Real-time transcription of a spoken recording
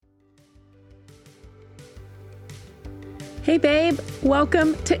Hey babe,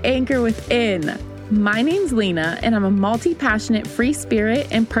 welcome to Anchor Within. My name's Lena, and I'm a multi-passionate free spirit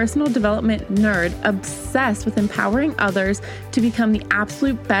and personal development nerd obsessed with empowering others to become the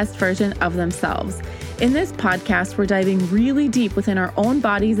absolute best version of themselves. In this podcast, we're diving really deep within our own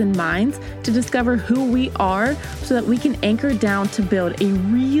bodies and minds to discover who we are so that we can anchor down to build a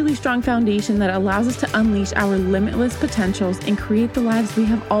really strong foundation that allows us to unleash our limitless potentials and create the lives we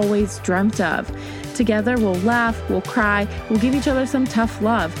have always dreamt of. Together, we'll laugh, we'll cry, we'll give each other some tough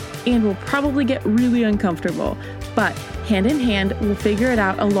love, and we'll probably get really uncomfortable. But hand in hand, we'll figure it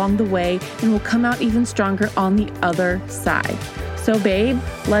out along the way, and we'll come out even stronger on the other side. So babe,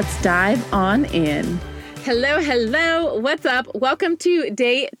 let's dive on in. Hello. What's up? Welcome to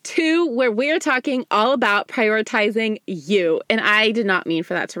day 2, where we're talking all about prioritizing you. And I did not mean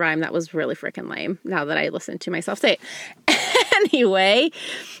for that to rhyme. That was really freaking lame now that I listened to myself say it. Anyway,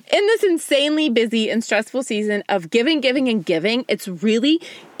 in this insanely busy and stressful season of giving, it's really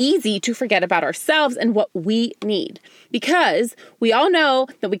easy to forget about ourselves and what we need, because we all know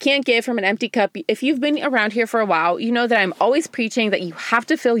that we can't give from an empty cup. If you've been around here for a while, you know that I'm always preaching that you have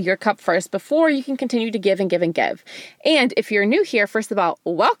to fill your cup first before you can continue to give and give and give. And if you're new here, first of all,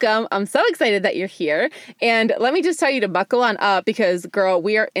 welcome. I'm so excited that you're here. And let me just tell you to buckle on up, because girl,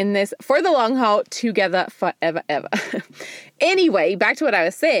 we are in this for the long haul together forever, ever. Anyway, back to what I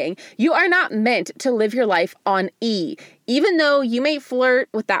was saying. You are not meant to live your life on E. Even though you may flirt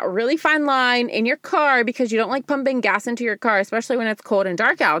with that really fine line in your car because you don't like pumping gas into your car, especially when it's cold and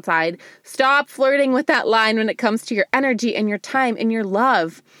dark outside, stop flirting with that line when it comes to your energy and your time and your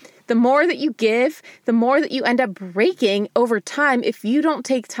love. The more that you give, the more that you end up breaking over time if you don't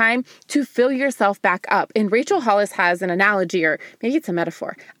take time to fill yourself back up. And Rachel Hollis has an analogy, or maybe it's a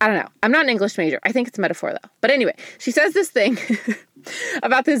metaphor. I don't know. I'm not an English major. I think it's a metaphor though. But anyway, she says this thing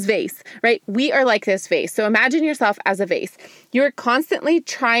about this vase, right? We are like this vase. So imagine yourself as a vase. You're constantly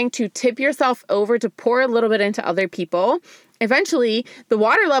trying to tip yourself over to pour a little bit into other people. Eventually, the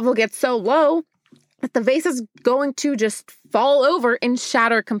water level gets so low that the vase is going to just fall over and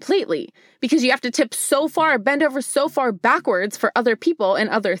shatter completely, because you have to tip so far, bend over so far backwards for other people and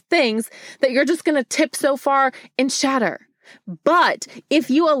other things that you're just going to tip so far and shatter. But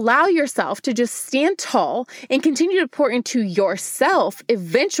if you allow yourself to just stand tall and continue to pour into yourself,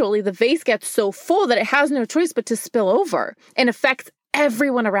 eventually the vase gets so full that it has no choice but to spill over and affects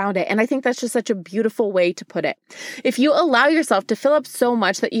everyone around it. And I think that's just such a beautiful way to put it. If you allow yourself to fill up so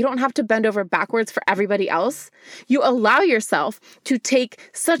much that you don't have to bend over backwards for everybody else, you allow yourself to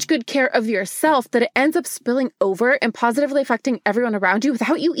take such good care of yourself that it ends up spilling over and positively affecting everyone around you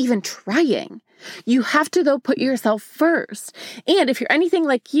without you even trying. You have to, though, put yourself first. And if you're anything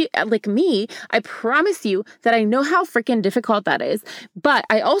like me, I promise you that I know how freaking difficult that is. But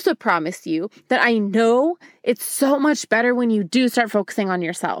I also promise you that I know it's so much better when you do start focusing on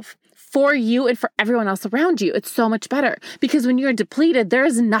yourself. For you and for everyone else around you, it's so much better, because when you're depleted, there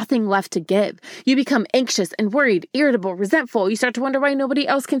is nothing left to give. You become anxious and worried, irritable, resentful. You start to wonder why nobody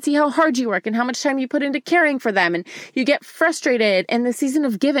else can see how hard you work and how much time you put into caring for them. And you get frustrated. And the season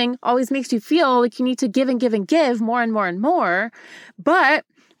of giving always makes you feel like you need to give and give and give more and more and more. But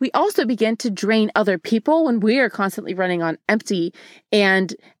we also begin to drain other people when we are constantly running on empty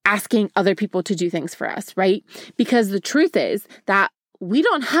and asking other people to do things for us, right? Because the truth is that we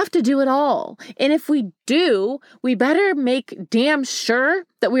don't have to do it all. And if we do, we better make damn sure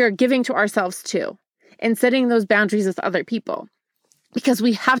that we are giving to ourselves too and setting those boundaries with other people, because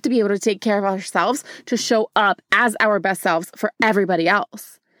we have to be able to take care of ourselves to show up as our best selves for everybody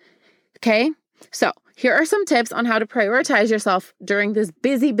else. Okay? So here are some tips on how to prioritize yourself during this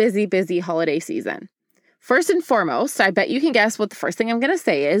busy holiday season. First and foremost, I bet you can guess what the first thing I'm going to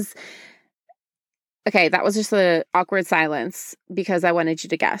say is. Okay, that was just an awkward silence because I wanted you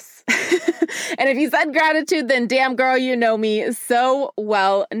to guess. And if you said gratitude, then damn girl, you know me so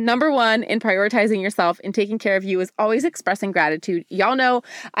well. Number 1 in prioritizing yourself and taking care of you is always expressing gratitude. Y'all know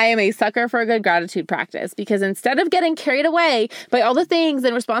I am a sucker for a good gratitude practice, because instead of getting carried away by all the things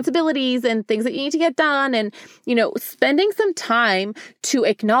and responsibilities and things that you need to get done, and, spending some time to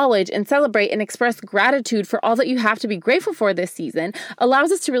acknowledge and celebrate and express gratitude for all that you have to be grateful for this season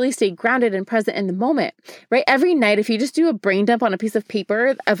allows us to really stay grounded and present in the moment, right? Every night, if you just do a brain dump on a piece of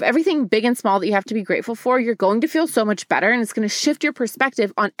paper of everything big and small that you have to be grateful for, you're going to feel so much better, and it's going to shift your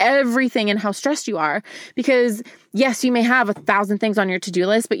perspective on everything and how stressed you are. Because yes, you may have 1,000 things on your to-do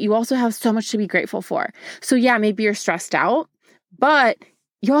list, but you also have so much to be grateful for. So yeah, maybe you're stressed out, but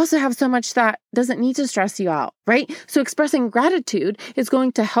you also have so much that doesn't need to stress you out, right? So expressing gratitude is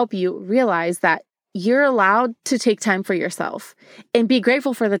going to help you realize that you're allowed to take time for yourself and be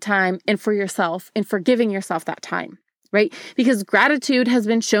grateful for the time and for yourself and for giving yourself that time. right? Because gratitude has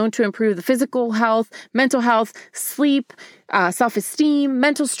been shown to improve the physical health, mental health, sleep, self-esteem,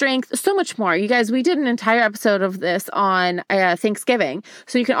 mental strength, so much more. You guys, we did an entire episode of this on Thanksgiving,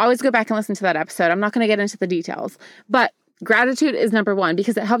 so you can always go back and listen to that episode. I'm not going to get into the details, but gratitude is number one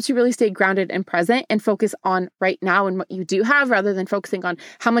because it helps you really stay grounded and present and focus on right now and what you do have rather than focusing on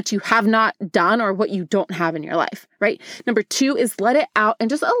how much you have not done or what you don't have in your life, right? Number two is let it out and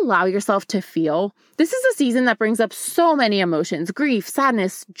just allow yourself to feel. This is a season that brings up so many emotions: grief,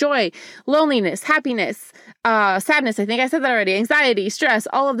 sadness, joy, loneliness, happiness, sadness. I think I said that already. Anxiety, stress,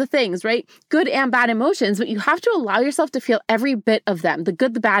 all of the things, right? Good and bad emotions, but you have to allow yourself to feel every bit of them, the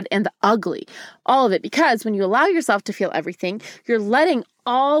good, the bad, and the ugly, all of it. Because when you allow yourself to feel everything, you're letting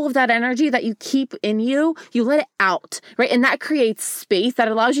all of that energy that you keep in you, you let it out, right? And that creates space that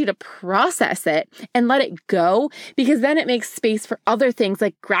allows you to process it and let it go, because then it makes space for other things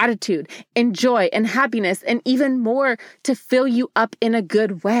like gratitude and joy and happiness and even more to fill you up in a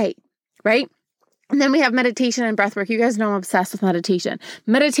good way, right? And then we have meditation and breath work. You guys know I'm obsessed with meditation.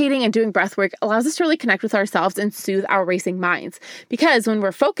 Meditating and doing breath work allows us to really connect with ourselves and soothe our racing minds. Because when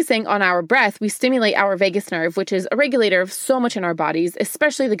we're focusing on our breath, we stimulate our vagus nerve, which is a regulator of so much in our bodies,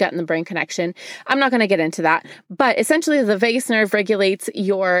 especially the gut and the brain connection. I'm not going to get into that, but essentially the vagus nerve regulates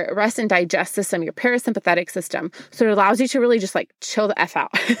your rest and digest system, your parasympathetic system. So it allows you to really just like chill the F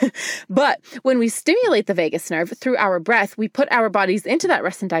out. But when we stimulate the vagus nerve through our breath, we put our bodies into that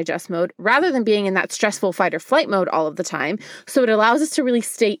rest and digest mode rather than being in that stressful fight or flight mode all of the time. So it allows us to really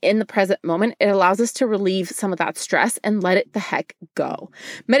stay in the present moment. It allows us to relieve some of that stress and let it the heck go.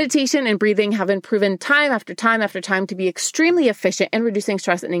 Meditation and breathing have been proven time after time after time to be extremely efficient in reducing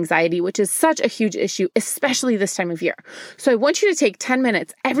stress and anxiety, which is such a huge issue, especially this time of year. So I want you to take 10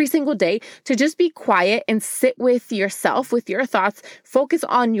 minutes every single day to just be quiet and sit with yourself, with your thoughts, focus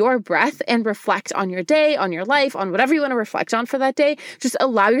on your breath and reflect on your day, on your life, on whatever you want to reflect on for that day. Just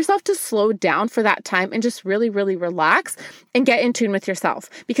allow yourself to slow down for that time and just really, really relax and get in tune with yourself.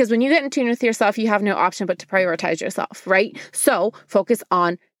 Because when you get in tune with yourself, you have no option but to prioritize yourself, right? So focus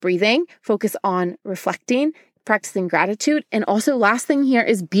on breathing, focus on reflecting, practicing gratitude. And also last thing here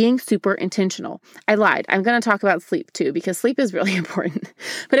is being super intentional. I lied. I'm going to talk about sleep too, because sleep is really important.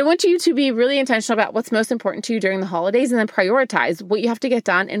 But I want you to be really intentional about what's most important to you during the holidays and then prioritize what you have to get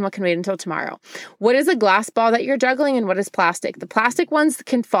done and what can wait until tomorrow. What is a glass ball that you're juggling and what is plastic? The plastic ones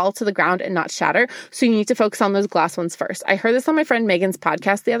can fall to the ground and not shatter. So you need to focus on those glass ones first. I heard this on my friend Megan's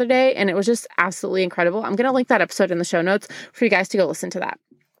podcast the other day, and it was just absolutely incredible. I'm going to link that episode in the show notes for you guys to go listen to that.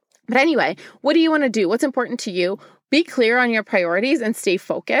 But anyway, what do you want to do? What's important to you? Be clear on your priorities and stay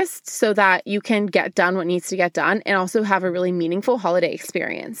focused so that you can get done what needs to get done and also have a really meaningful holiday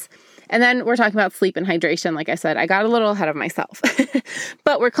experience. And then we're talking about sleep and hydration. Like I said, I got a little ahead of myself,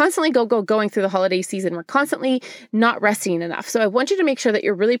 but we're constantly going through the holiday season. We're constantly not resting enough. So I want you to make sure that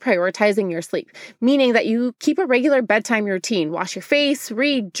you're really prioritizing your sleep, meaning that you keep a regular bedtime routine, wash your face,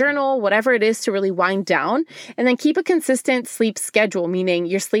 read, journal, whatever it is to really wind down, and then keep a consistent sleep schedule, meaning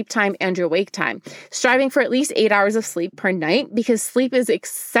your sleep time and your wake time, striving for at least 8 hours of sleep per night, because sleep is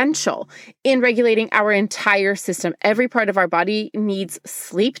essential in regulating our entire system. Every part of our body needs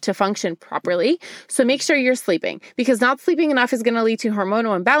sleep to function properly. So make sure you're sleeping, because not sleeping enough is going to lead to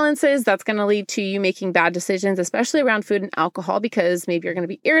hormonal imbalances. That's going to lead to you making bad decisions, especially around food and alcohol, because maybe you're going to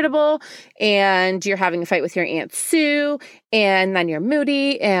be irritable and you're having a fight with your Aunt Sue, and then you're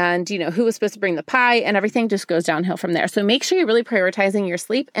moody, and who was supposed to bring the pie, and everything just goes downhill from there. So make sure you're really prioritizing your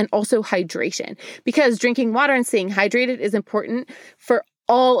sleep and also hydration, because drinking water and staying hydrated is important for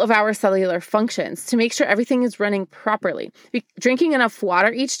all of our cellular functions to make sure everything is running properly. Drinking enough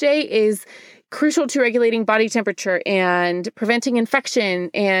water each day is crucial to regulating body temperature and preventing infection.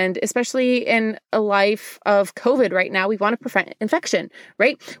 And especially in a life of COVID right now, we want to prevent infection,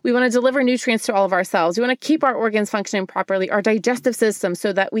 right? We want to deliver nutrients to all of our cells. We want to keep our organs functioning properly, our digestive system,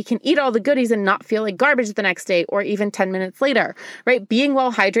 so that we can eat all the goodies and not feel like garbage the next day or even 10 minutes later, right? Being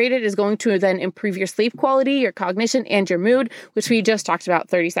well hydrated is going to then improve your sleep quality, your cognition, and your mood, which we just talked about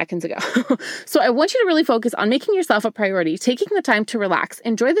 30 seconds ago. So I want you to really focus on making yourself a priority, taking the time to relax,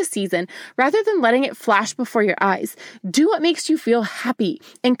 enjoy the season, rather than letting it flash before your eyes. Do what makes you feel happy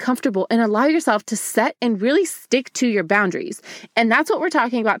and comfortable, and allow yourself to set and really stick to your boundaries. And that's what we're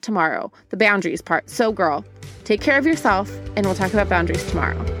talking about tomorrow, the boundaries part. So girl, take care of yourself, and we'll talk about boundaries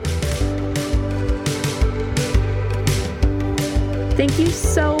tomorrow. Thank you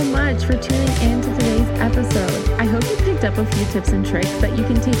so much for tuning in to today's episode. I hope you picked up a few tips and tricks that you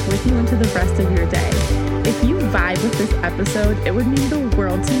can take with you into the rest of your day. If you vibe with this episode, it would mean the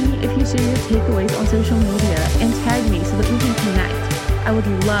world to me if you share your takeaways on social media and tag me so that we can connect. I would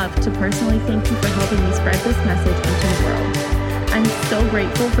love to personally thank you for helping me spread this message into the world. I'm so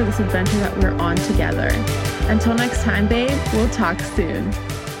grateful for this adventure that we're on together. Until next time, babe, we'll talk soon.